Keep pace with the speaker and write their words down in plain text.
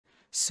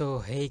So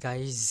hey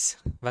guys,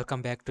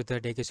 welcome back to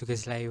the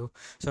Dekisuke's live.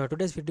 So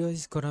today's video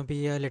is gonna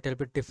be a little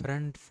bit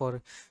different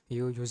for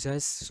you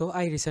users. So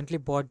I recently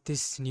bought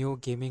this new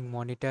gaming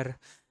monitor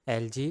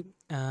LG,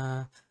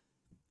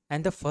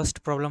 and the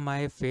first problem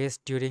I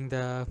faced during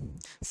the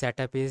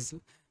setup is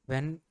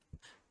when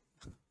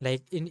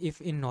like in if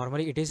in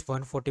normally it is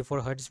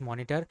 144 hertz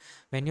monitor,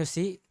 when you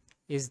see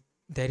is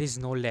there is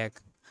no lag,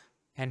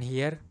 and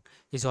here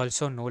is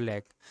also no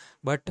lag,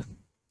 but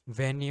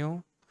when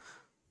you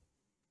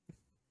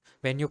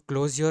when you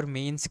close your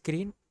main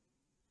screen,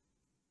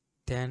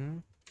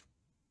 then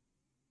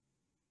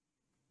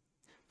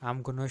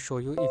I'm gonna show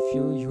you if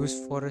you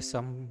use for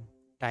some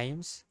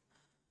times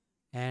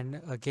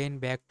and again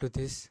back to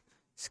this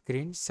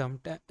screen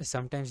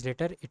sometimes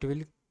later it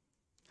will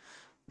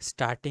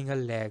starting a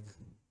lag.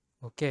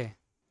 Okay,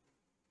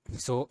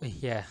 so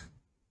yeah,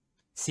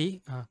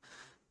 see,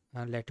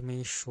 let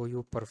me show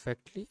you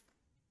perfectly.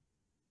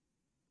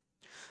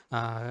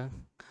 uh,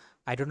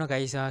 I don't know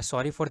guys,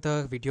 sorry for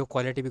the video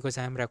quality because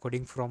I am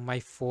recording from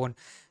my phone,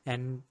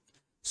 and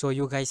so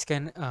you guys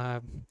can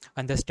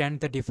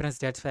understand the difference.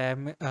 That's why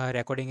I'm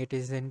recording it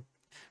is in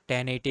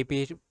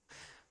 1080p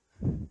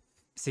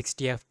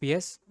 60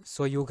 fps,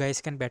 so you guys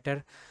can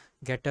better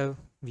get a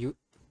view.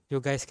 You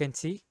guys can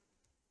see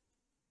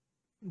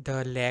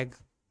the lag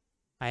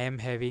I am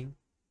having.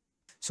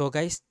 So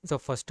guys, so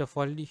first of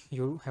all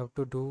you have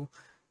to do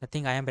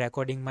nothing. I am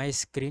recording my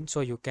screen,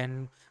 so you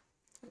can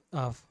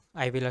uh,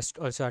 I will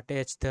also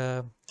attach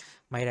the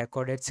my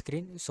recorded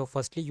screen. So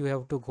firstly you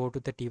have to go to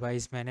the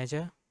device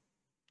manager,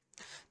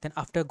 then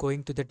after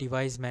going to the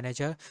device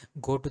manager,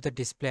 go to the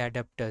display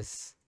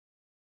adapters.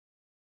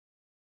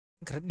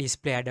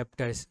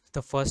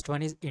 The first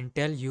one is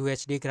Intel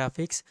UHD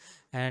graphics,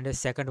 and the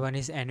second one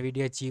is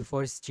NVIDIA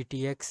GeForce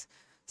GTX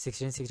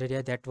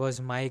 1660. That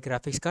was my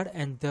graphics card,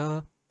 and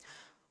the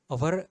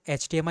our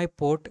HDMI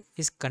port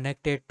is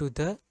connected to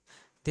the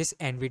this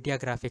NVIDIA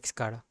graphics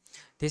card.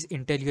 This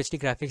Intel UHD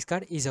graphics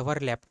card is our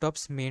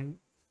laptop's main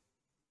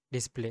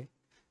display.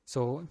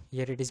 So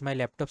here it is my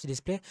laptop's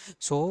display.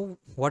 So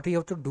what we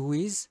have to do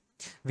is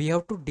we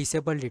have to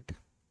disable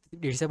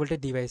the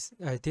device.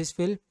 Uh, this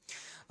will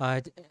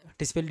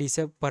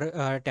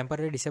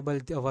temporarily disable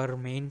our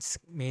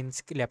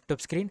laptop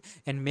screen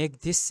and make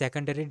this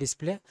secondary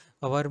display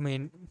our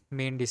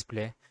main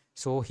display.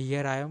 So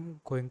here I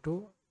am going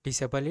to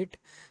disable it.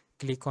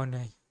 Click on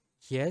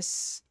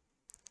yes.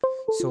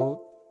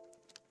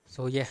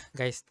 So yeah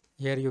guys,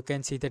 here you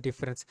can see the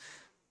difference,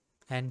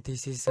 and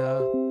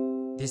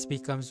this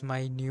becomes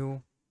my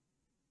new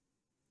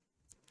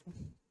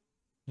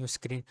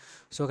screen.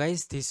 So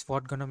guys, this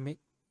what gonna make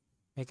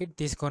it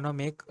this gonna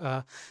make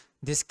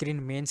this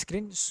screen main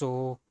screen.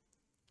 So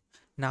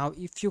now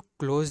if you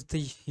close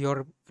the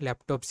your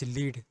laptop's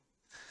lid,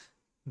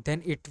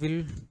 then it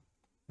will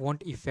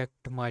won't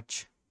affect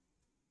much.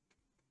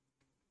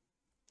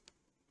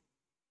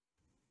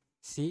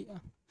 See,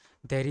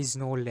 there is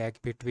no lag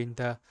between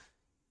the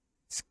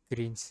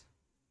screens.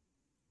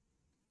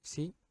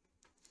 See,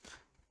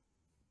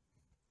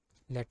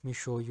 let me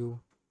show you.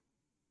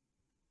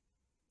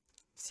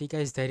 See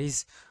guys, there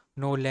is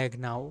no lag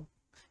now.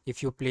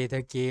 If you play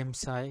the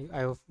games,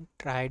 I've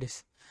tried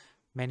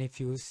many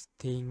few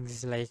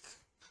things, like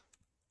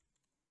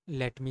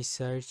let me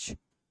search.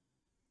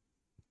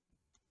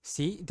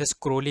 See the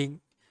scrolling,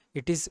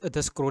 the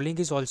scrolling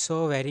is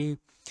also very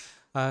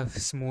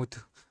smooth,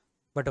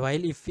 but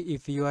while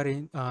if you are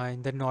in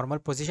the normal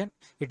position,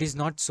 it is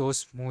not so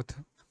smooth.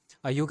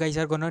 You guys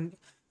are gonna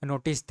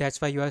notice. That's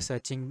why you are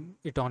searching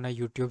it on a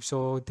YouTube.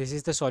 So this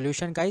is the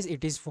solution guys.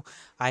 It is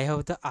I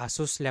have the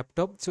ASUS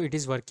laptop, so it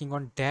is working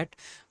on that.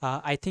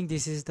 I think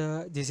this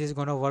is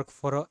gonna work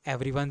for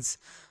everyone's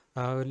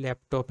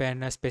laptop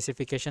and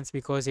specifications,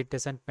 because it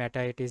doesn't matter.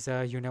 It is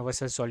a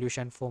universal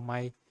solution for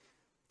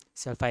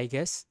myself, I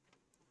guess.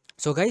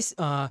 So guys,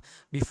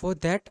 before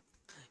that,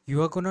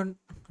 you are gonna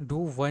do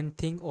one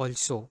thing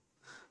also.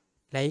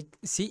 Like,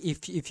 see,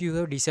 if you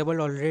have disabled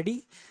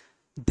already,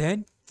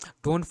 then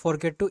don't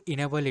forget to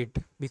enable it,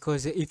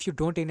 because if you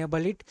don't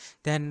enable it,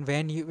 then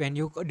when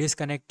you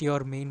disconnect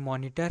your main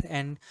monitor,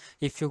 and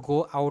if you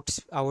go out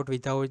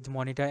without the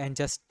monitor and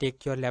just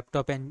take your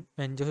laptop, and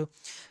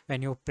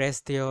when you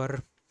press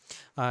your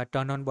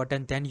turn on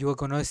button, then you are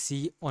gonna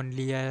see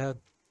only a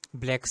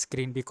black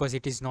screen, because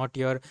it is not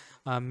your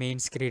main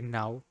screen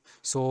now.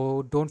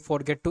 So don't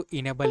forget to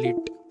enable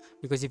it,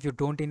 because if you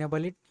don't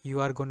enable it,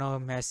 you are gonna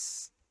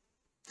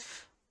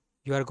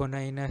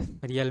in a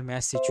real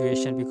mess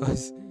situation,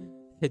 because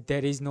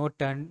there is no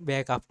turn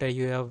back after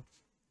you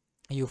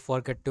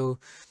forget to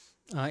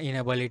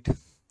enable it.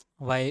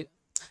 Why?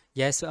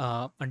 Yes,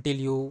 until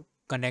you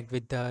connect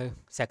with the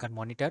second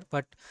monitor.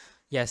 But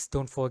yes,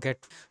 don't forget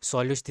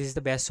solution. This is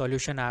the best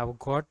solution I've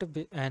got,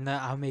 and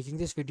I'm making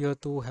this video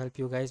to help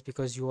you guys,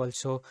 because you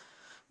also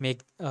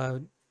make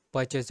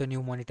purchase a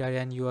new monitor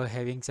and you are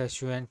having such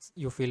issue, and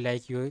you feel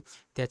like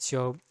that's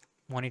your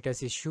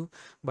monitor's issue.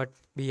 But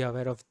be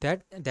aware of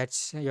that.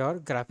 That's your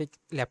graphic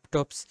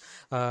laptop's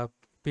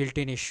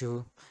built-in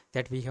issue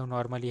that we have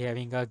normally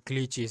having a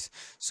glitches.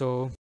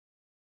 So